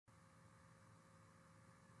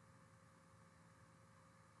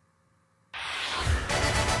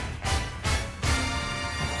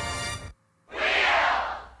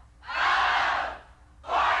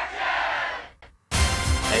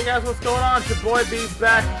guys, what's going on? It's your boy B's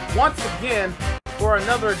back once again for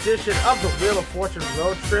another edition of the Wheel of Fortune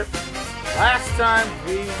road trip. Last time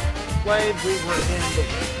we played, we were in the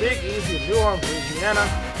Big Easy, New Orleans, Louisiana,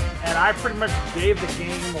 and I pretty much gave the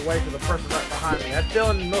game away to the person right behind me. I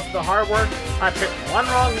filled in most of the hard work. I picked one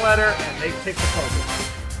wrong letter, and they take the poker.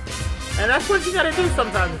 And that's what you gotta do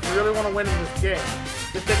sometimes if you really want to win in this game.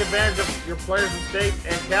 Just take advantage of your players' mistakes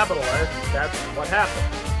and capitalize. That's what happened.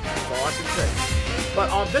 That's all I can say. But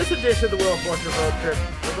on this edition of the Wheel of Fortune road trip,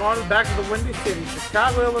 we're going back to the Windy City,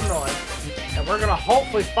 Chicago, Illinois, and we're going to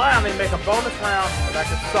hopefully finally make a bonus round that I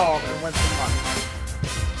can solve and win some money.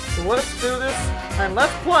 So let's do this, and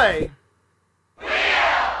let's play Wheel of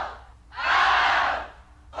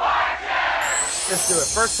Fortune! Let's do it.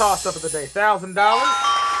 First toss-up of the day, $1,000.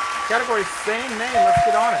 Category same name, let's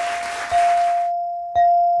get on it.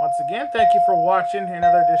 Once again, thank you for watching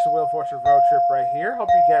another edition of Wheel of Fortune road trip right here. Hope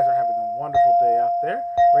you guys are having a wonderful day out there,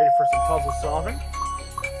 ready for some puzzle solving.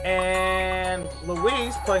 And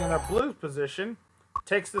Louise, playing in our blues position,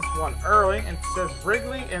 takes this one early and says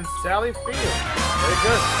Wrigley and Sally Field. Very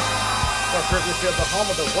good. So Wrigley Field, the home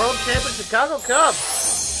of the world champion Chicago Cubs.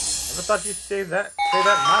 Never thought you'd say that in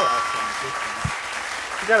my lifetime.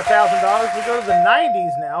 We got $1,000. We go to the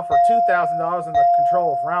 90s now for $2,000 in the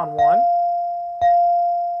control of round one.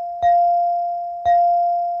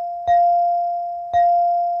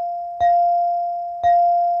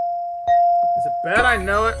 Is it bad? I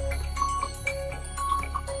know it.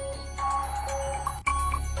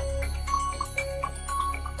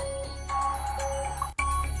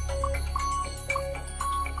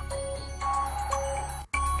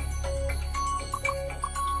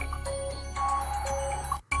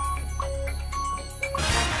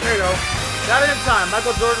 There you go. Got it in time.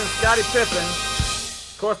 Michael Jordan and Scottie Pippen.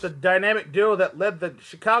 Of course, the dynamic duo that led the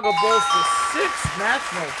Chicago Bulls to 6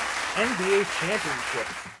 national NBA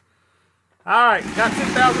championships. Alright, got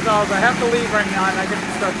 $2,000. I have to leave right now and I get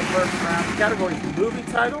to start the first round. The category is movie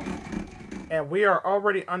title. And we are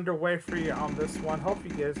already underway for you on this one. Hope you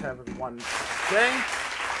guys have a wonderful day.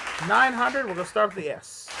 900, we're going to start with the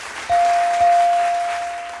S.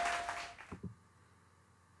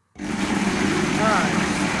 Alright.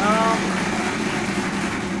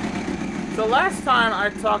 So last time I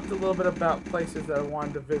talked a little bit about places that I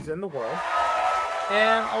wanted to visit in the world.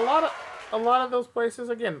 And a lot of those places,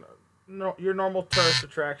 again, your normal tourist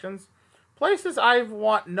attractions, places I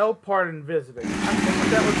want no part in visiting. I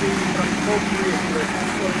think that would be an appropriate list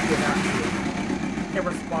in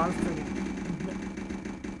response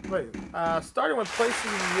to. Starting with places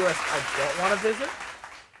in the U.S. I don't want to visit.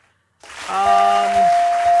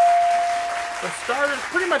 For starters,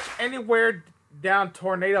 pretty much anywhere down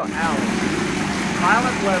Tornado Alley.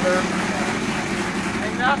 Violent weather.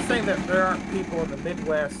 I'm not saying that there aren't people in the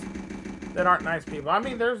Midwest that aren't nice people. I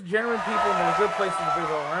mean, there's genuine people and there's good places to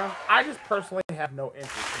visit all around. I just personally have no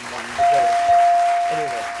interest in wanting to go to any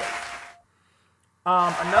of those places.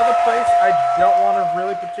 Another place I don't want to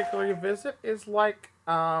really particularly visit is like,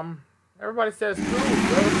 everybody says, ooh, go to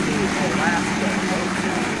Alaska,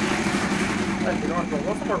 go to North Pole,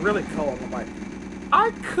 go somewhere really cold. I'm like,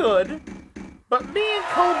 I could, but me and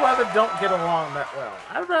cold weather don't get along that well.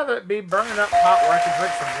 I'd rather it be burning up hot where I can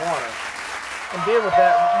drink some water and deal with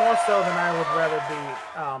that more so than I would rather be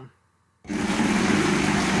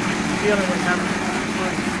dealing with having.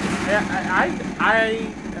 I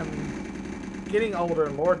am getting older,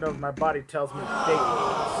 and Lord knows my body tells me daily.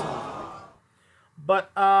 But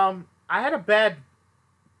I had a bad,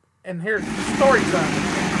 and here's the story time.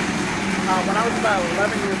 When I was about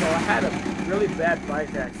 11 years old, I had a really bad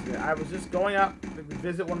bike accident. I was just going out to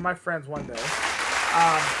visit one of my friends one day.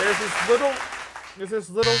 There's this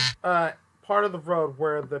little part of the road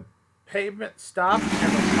where the pavement stopped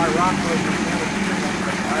and my rock road was the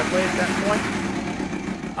driveway at that point.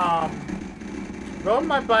 Rode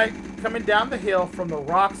my bike coming down the hill from the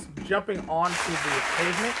rocks, jumping onto the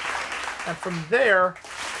pavement, and from there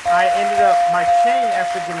I ended up, my chain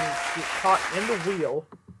after getting caught in the wheel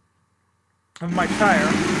of my tire,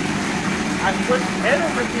 I flipped head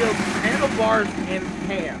over heels, handlebars in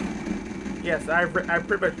hand. Yes, I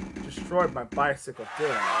pretty much destroyed my bicycle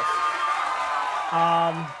doing this.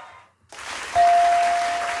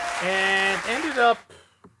 And ended up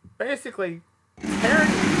basically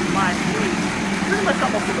tearing my knee pretty much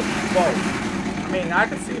almost to the bone. I mean, I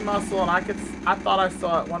could see muscle, and I thought I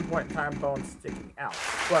saw at one point in time bone sticking out,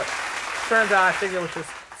 but turns out I think it was just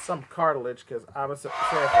some cartilage, because I was saying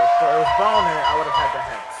if there was bone in it, I would have had to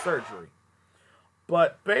have surgery.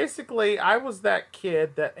 But basically, I was that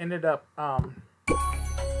kid that ended up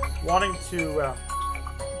wanting to.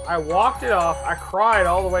 I walked it off. I cried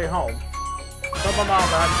all the way home. So my mom,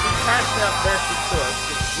 she cashed out best she could.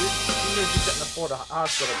 She knew she couldn't afford a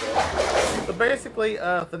hospital bill. So basically,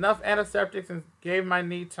 with enough antiseptics and gave my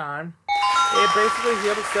knee time, it basically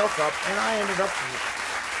healed itself up, and I ended up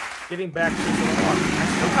getting back to the walk. I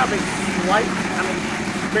still have a slight, I mean,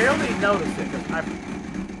 barely notice it, because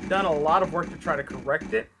I've done a lot of work to try to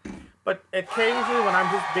correct it. But occasionally, when I'm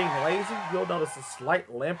just being lazy, you'll notice a slight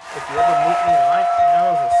limp. If you ever meet me in life, you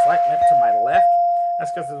know there's a slight limp to my left.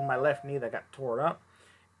 That's because it was my left knee that got torn up.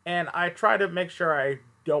 And I try to make sure I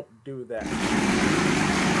don't do that.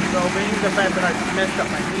 So being the fact that I messed up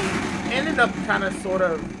my knee, ended up kind of sort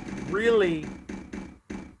of really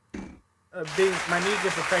my knee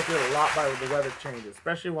gets affected a lot by the weather changes.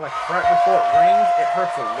 Especially when, like, right before it rains, it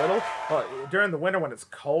hurts a little. But during the winter when it's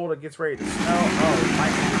cold, it gets ready to snow. Oh, my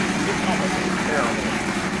knee, it's almost terrible.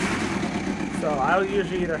 So I'll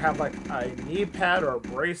usually either have like a knee pad or a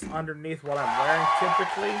brace underneath what I'm wearing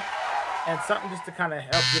typically. And something just to kind of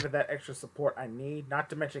help give it that extra support I need. Not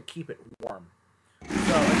to mention keep it warm.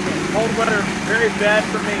 So again, cold weather, very bad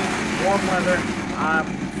for me. Warm weather, I'm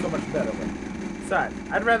so much better with. Besides,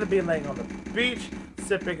 I'd rather be laying on the beach,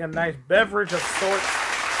 sipping a nice beverage of sorts,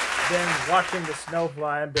 than watching the snow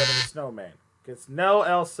fly and building a snowman. Because no,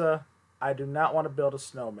 Elsa, I do not want to build a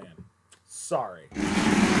snowman. Sorry.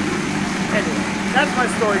 Anyway, that's my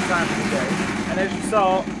story time for today. And as you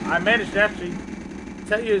saw, I managed to actually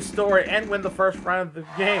tell you a story and win the first round of the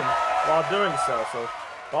game while doing so. So,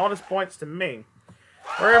 bonus points to me.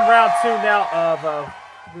 We're in round 2 now of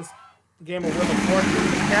this game of Wheel of Fortune.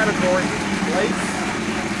 The category is place.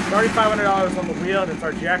 $3,500 on the wheel, and it's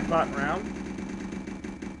our jackpot round.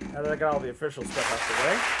 Now that I got all the official stuff out the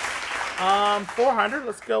way. 400,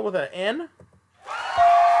 let's go with an N.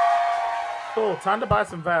 Cool, time to buy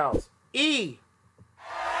some vowels. E.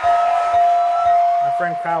 My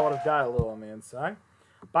friend Kyle would have died a little on the inside.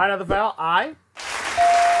 Buy another vowel. I.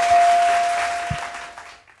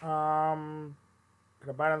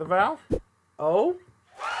 Gonna buy another vowel. O.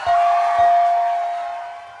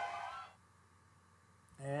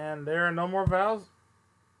 And there are no more vowels.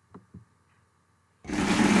 There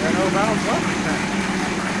are no vowels left.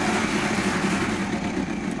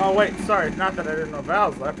 Oh wait, sorry. Not that I didn't know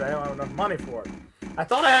vowels left. I don't have enough money for it. I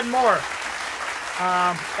thought I had more.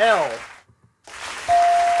 L.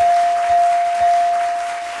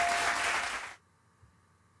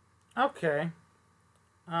 Okay.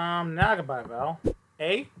 Now I can buy a vowel.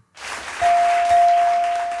 A.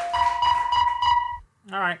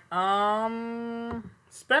 Alright,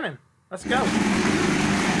 spinning. Let's go.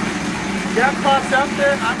 Jackpot's out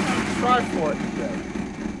there. I'm gonna try for it today.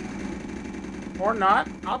 Or not.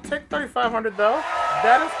 I'll take 3,500 though.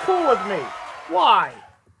 That is cool with me. Why?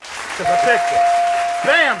 Because I picked it.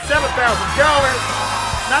 Bam! $7,000.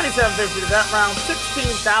 $97.50 to that round.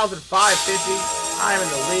 $16,550. I am in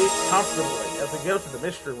the lead comfortably as we go to the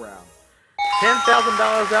mystery round.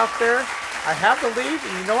 $10,000 out there. I have the lead,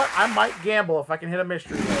 and you know what? I might gamble if I can hit a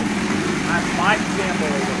mystery load. I might gamble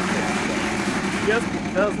a little bit just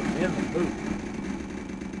because I'm in the mood.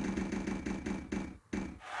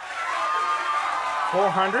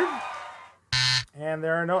 400. And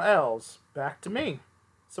there are no L's. Back to me.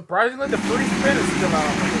 Surprisingly, the free spin is still out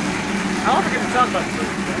on the list. I don't think I can talk about the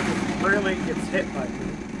free spin. It rarely gets hit by me.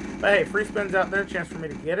 But hey, free spin's out there. Chance for me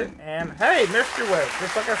to get it. And hey, mystery wedge.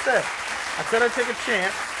 Just like I said. I said I'd take a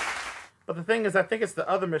chance. But the thing is, I think it's the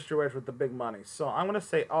other mystery wedge with the big money. So I'm going to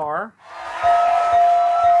say R.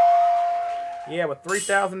 Yeah, with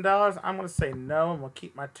 $3,000, I'm going to say no. And we'll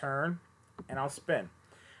keep my turn. And I'll spin.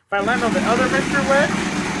 If I land on the other mystery wedge,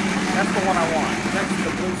 that's the one I want. That's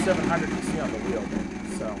the blue 700 you see on the wheel there.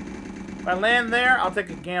 So if I land there, I'll take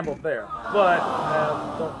a gamble there. But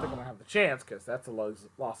I don't think I'm going to have the chance because that's a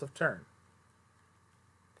loss of turn.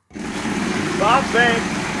 Bob Bank,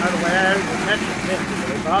 by the way, I already mentioned him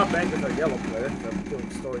today. Bob Bank is our yellow player. So I was doing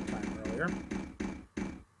story time earlier.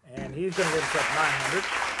 And he's going to get himself 900.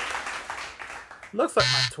 Looks like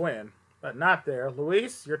my twin, but not there.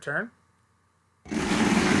 Luis, your turn.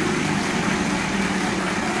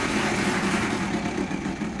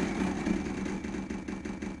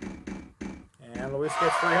 And Luis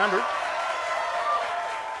gets 300.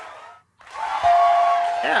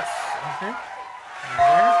 Yes. Okay.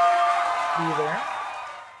 There. Be there.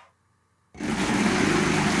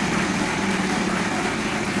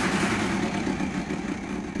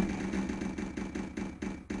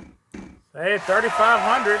 Hey,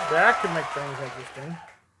 3,500. That can make things interesting.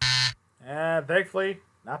 And thankfully,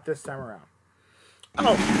 not this time around.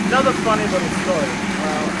 Oh, another funny little story.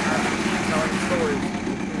 Well, I'm telling stories.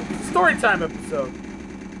 Story time episode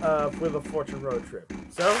of Wheel of Fortune Road Trip.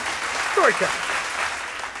 So, story time.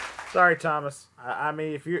 Sorry, Thomas. I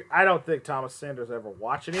mean, I don't think Thomas Sanders ever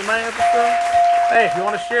watched any of my episodes. Hey, if you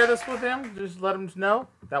want to share this with him, just let him know.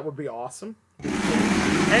 That would be awesome.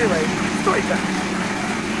 Anyway, story time.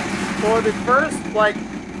 For the first,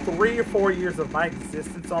 3 or 4 years of my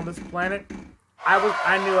existence on this planet,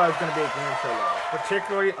 I knew I was going to be a game show lover,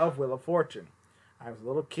 particularly of Wheel of Fortune. I was a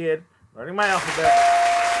little kid, learning my alphabet.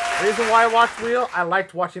 The reason why I watched Wheel, I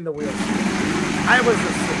liked watching the wheels. I was a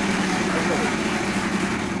super.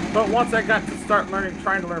 But once I got to start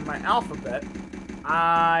trying to learn my alphabet,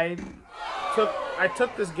 I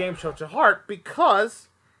took this game show to heart because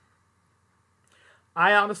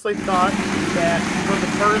I honestly thought that for the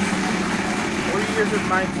first 3 years of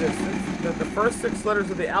my existence, that the first 6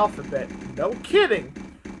 letters of the alphabet, no kidding,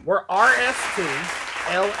 were R, S, T,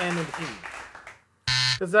 L, N, and E.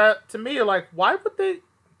 Because to me, why would they?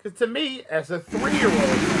 Because to me, as a 3-year-old,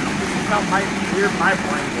 this is how weird my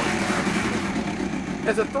brain works.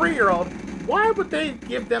 As a 3-year-old, why would they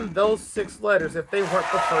give them those 6 letters if they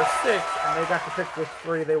weren't the first 6 and they got to pick which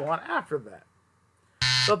 3 they want after that?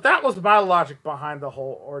 So that was my logic behind the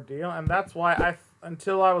whole ordeal, and that's why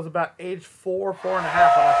until I was about age 4, 4 and a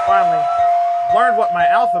half, when I finally learned what my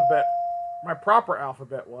proper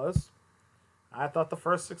alphabet was, I thought the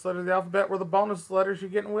first 6 letters of the alphabet were the bonus letters you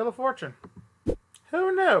get in Wheel of Fortune.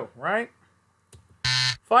 Who knew, right?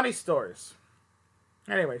 Funny stories.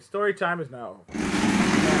 Anyway, story time is now over.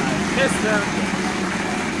 Missed them.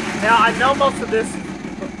 Now I know most of this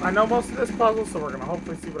puzzle, so we're gonna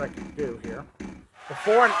hopefully see what I can do here.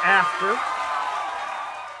 Before and after.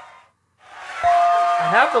 I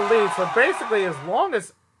have the lead, so basically as long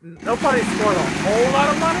as nobody scored a whole lot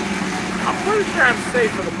of money, I'm pretty sure I'm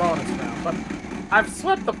safe for the bonus round. But I've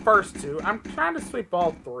swept the first 2. I'm trying to sweep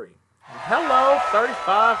all 3. And hello,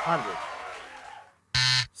 3,500.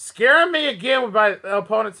 Scaring me again with my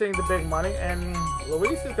opponent seeing the big money, and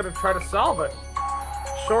Luis is going to try to solve it.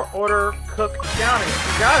 Short order, Cook County.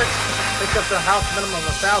 You got it. Pick up the house minimum of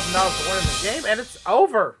 $1,000 to win in the game, and it's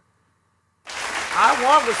over. I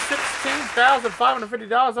won with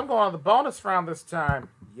 $16,550. I'm going on the bonus round this time.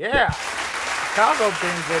 Yeah. Chicago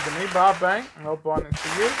being good to me. Bob Bank. No bonus to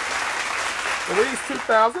you. Luis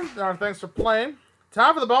 2,000. Thanks for playing.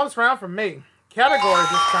 Time for the bonus round for me. Category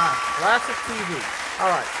this time. Classic TV.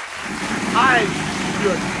 Alright. I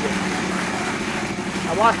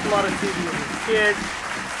watched a lot of TV as a kid.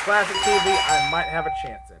 Classic TV, I might have a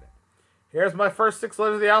chance at it. Here's my first 6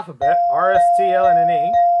 letters of the alphabet. R, S, T, L, N, and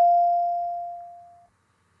E.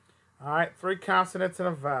 Alright, 3 consonants and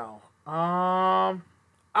a vowel. Oh!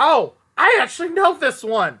 I actually know this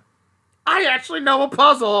one! I actually know a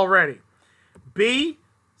puzzle already. B,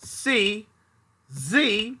 C,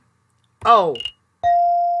 Z, O.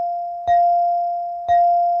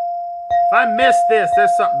 If I miss this,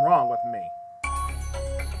 there's something wrong with me.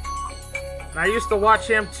 And I used to watch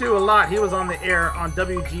him too a lot. He was on the air on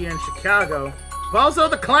WGN Chicago. Bozo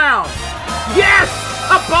the Clown. Yes!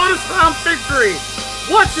 A bonus round victory!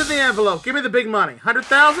 What's in the envelope? Give me the big money.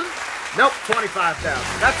 100,000? Nope,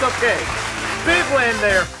 25,000. That's okay. Big win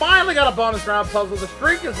there. Finally got a bonus round puzzle. The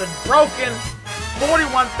streak has been broken.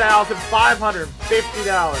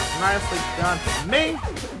 $41,550. Nicely done for me.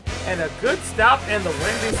 And a good stop in the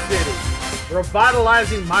Windy City.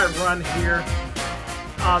 Revitalizing my run here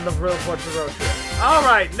on the Wheel of Fortune road trip.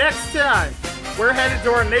 Alright, next time, we're headed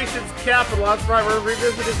to our nation's capital. That's right, we're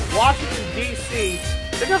revisiting Washington, D.C. I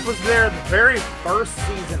think I was there the very first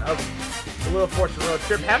season of the Wheel of Fortune road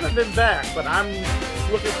trip. Haven't been back, but I'm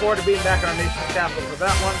looking forward to being back in our nation's capital for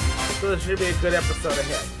that one. So this should be a good episode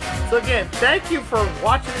ahead. So again, thank you for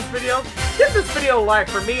watching this video. Give this video a like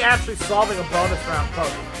for me actually solving a bonus round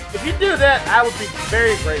puzzle. If you do that, I would be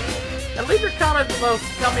very grateful. And leave your comments below to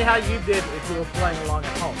tell me how you did if you were playing along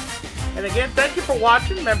at home. And again, thank you for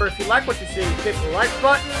watching. Remember, if you like what you see, hit the like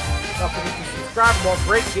button. Don't forget to subscribe for more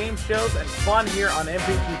great game shows and fun here on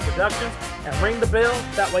MPG Productions. And ring the bell.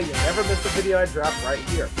 That way you never miss a video I drop right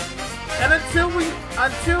here. And until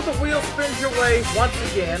the wheel spins your way once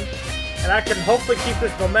again, and I can hopefully keep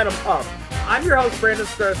this momentum up, I'm your host, Brandon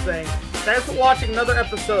Strauss, saying thanks for watching another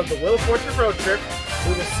episode of the Wheel of Fortune Road Trip.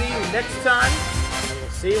 We will see you next time, and we'll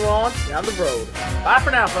see you on down the road. Bye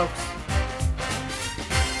for now, folks.